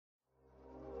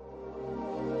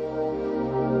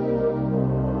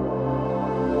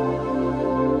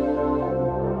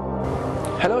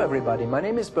everybody, my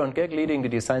name is Bernd Geck, leading the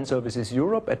Design Services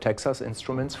Europe at Texas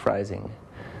Instruments Freising.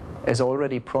 As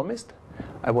already promised,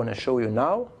 I want to show you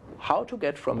now how to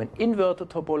get from an inverter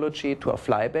topology to a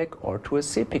flyback or to a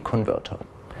SEPIC converter.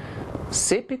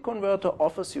 SEPIC converter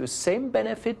offers you the same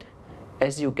benefit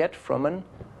as you get from a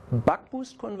buck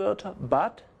boost converter,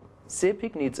 but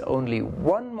SEPIC needs only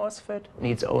one MOSFET,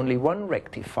 needs only one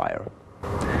rectifier.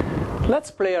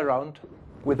 Let's play around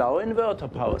with our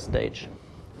inverter power stage.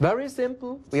 Very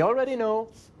simple, we already know,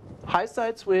 high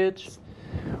side switch,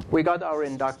 we got our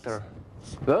inductor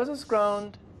versus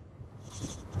ground,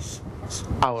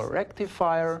 our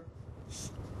rectifier,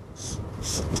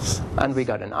 and we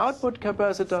got an output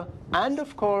capacitor, and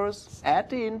of course, at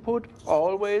the input,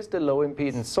 always the low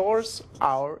impedance source,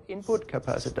 our input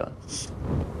capacitor.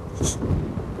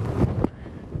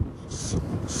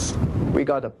 We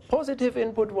got a positive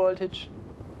input voltage,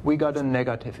 we got a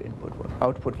negative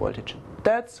output voltage.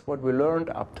 That's what we learned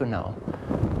up to now.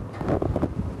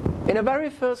 In a very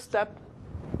first step,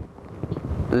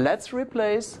 let's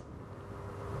replace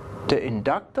the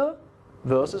inductor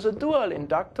versus a dual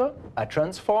inductor, a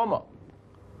transformer.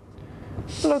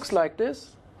 Looks like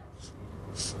this.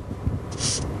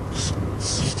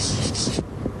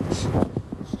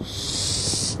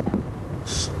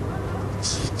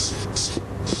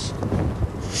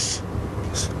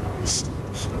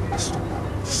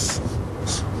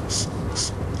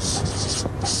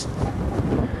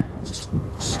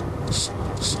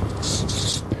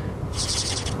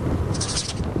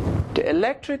 The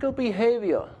electrical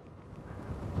behavior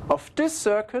of this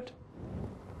circuit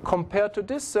compared to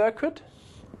this circuit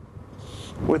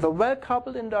with a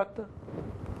well-coupled inductor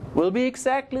will be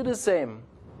exactly the same.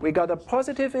 We got a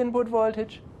positive input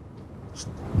voltage,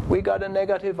 we got a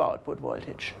negative output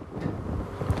voltage.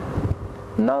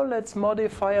 Now let's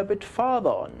modify a bit further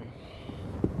on.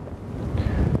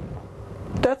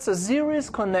 That's a series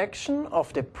connection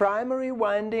of the primary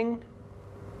winding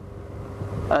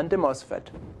and the MOSFET.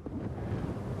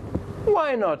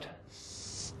 Why not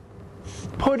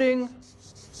putting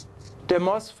the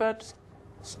MOSFET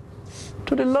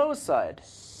to the low side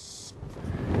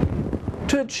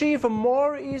to achieve a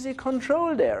more easy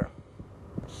control there?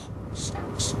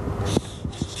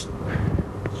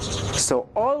 So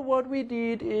all what we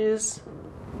did is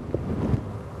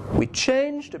we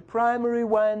changed the primary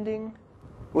winding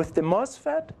with the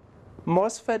MOSFET.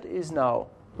 MOSFET is now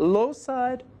low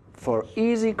side for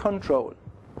easy control.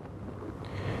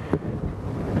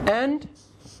 And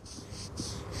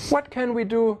what can we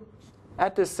do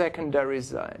at the secondary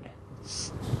side?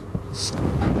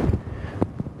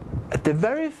 At the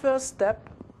very first step,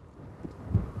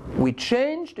 we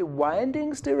change the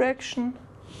windings direction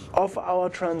of our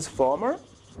transformer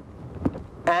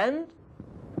and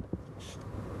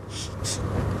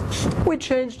we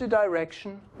change the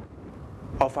direction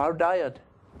of our diode.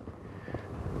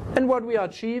 And what we are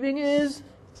achieving is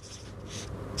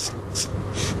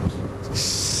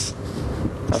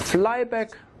a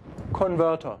flyback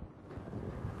converter.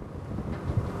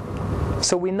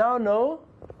 So we now know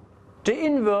the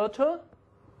inverter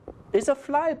is a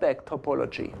flyback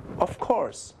topology, of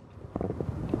course.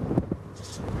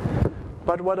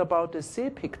 But what about the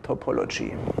SEPIC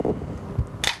topology?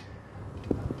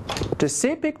 The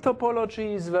SEPIC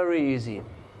topology is very easy.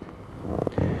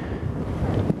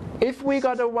 If we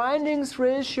got a windings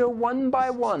ratio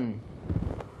 1:1,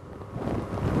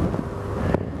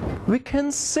 we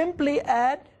can simply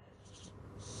add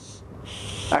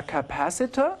a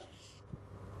capacitor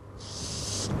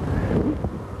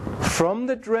from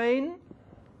the drain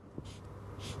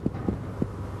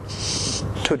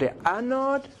to the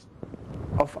anode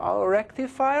of our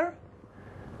rectifier,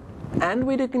 and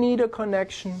we need a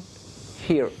connection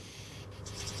here.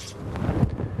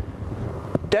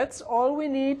 That's all we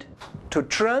need to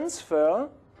transfer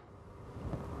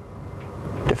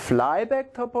the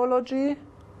flyback topology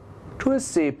to a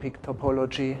SEPIC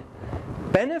topology.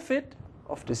 Benefit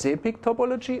of the SEPIC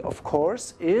topology, of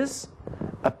course, is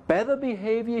a better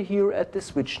behavior here at the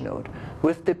switch node.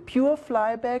 With the pure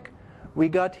flyback, we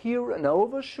got here an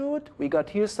overshoot, we got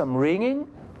here some ringing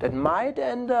that might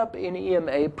end up in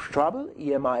EMI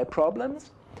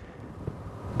problems.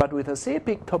 But with a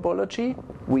SEPIC topology,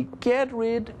 we get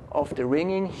rid of the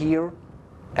ringing here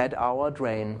at our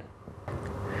drain.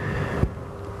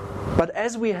 But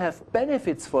as we have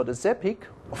benefits for the SEPIC,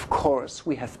 of course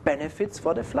we have benefits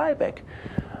for the flyback.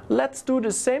 Let's do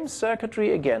the same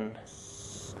circuitry again.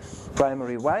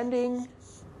 Primary winding,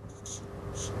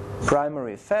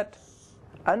 primary FET,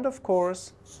 and of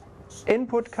course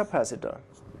input capacitor.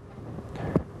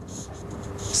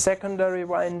 Secondary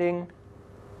winding,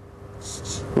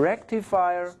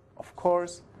 rectifier, of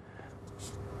course,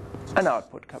 an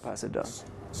output capacitor.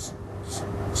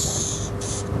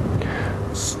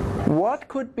 What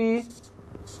could be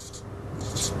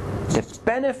the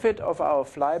benefit of our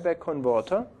flyback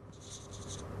converter?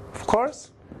 Of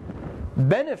course,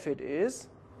 benefit is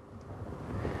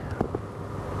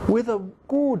with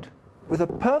a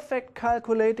perfect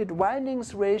calculated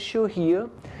windings ratio here,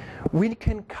 we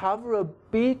can cover a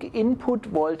big input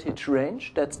voltage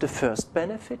range. That's the first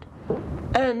benefit.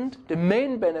 And the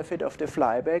main benefit of the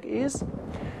flyback is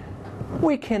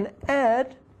we can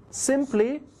add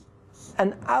simply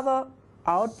another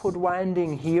output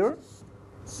winding here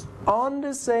on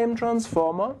the same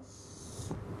transformer.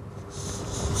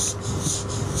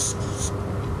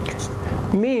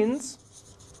 Means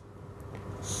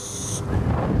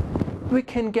we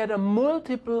can get a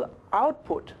multiple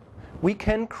output. We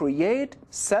can create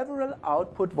several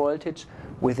output voltage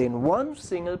within one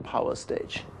single power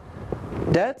stage.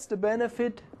 That's the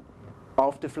benefit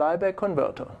of the flyback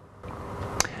converter.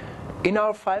 In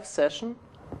our 5th session,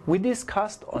 we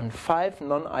discussed on 5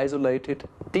 non-isolated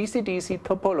DC-DC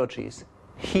topologies.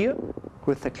 Here,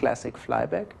 with the classic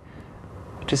flyback,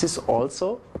 this is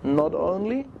also not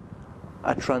only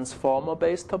a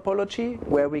transformer-based topology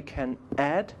where we can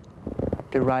add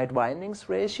the right windings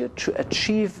ratio to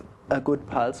achieve a good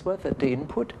pulse width at the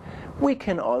input, we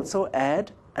can also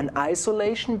add an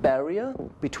isolation barrier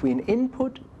between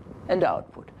input and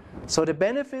output. So the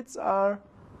benefits are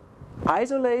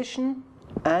isolation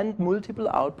and multiple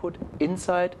output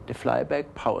inside the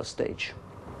flyback power stage.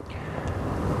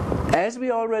 As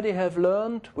we already have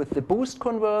learned with the boost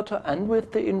converter and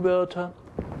with the inverter,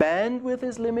 bandwidth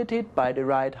is limited by the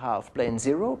right half plane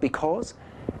 0 because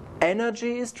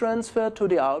energy is transferred to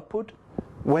the output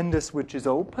when the switch is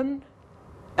open,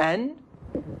 and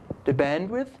the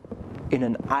bandwidth in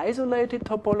an isolated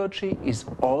topology is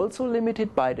also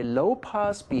limited by the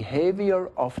low-pass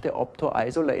behavior of the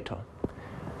opto-isolator.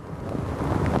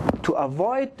 To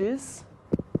avoid this,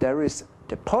 there is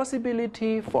the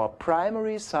possibility for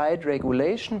primary side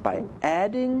regulation by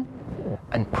adding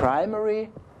a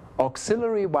primary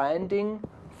auxiliary winding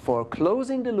for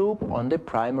closing the loop on the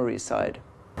primary side.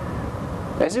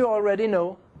 As you already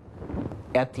know,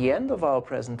 at the end of our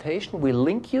presentation we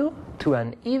link you to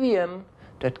an EVM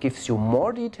that gives you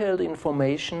more detailed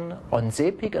information on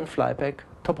SEPIC and flyback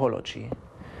topology.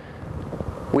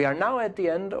 We are now at the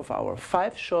end of our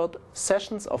 5 short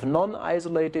sessions of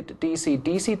non-isolated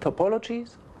DC-DC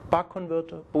topologies, buck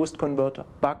converter, boost converter,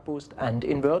 buck boost and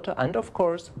inverter, and of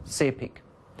course SEPIC,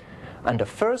 and the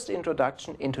first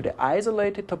introduction into the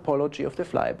isolated topology of the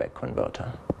flyback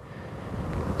converter.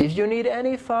 If you need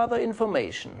any further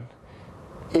information,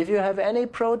 if you have any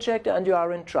project and you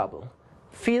are in trouble,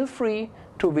 feel free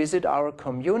to visit our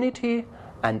community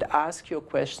and ask your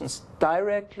questions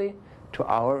directly to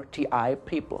our TI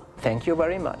people. Thank you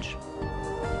very much.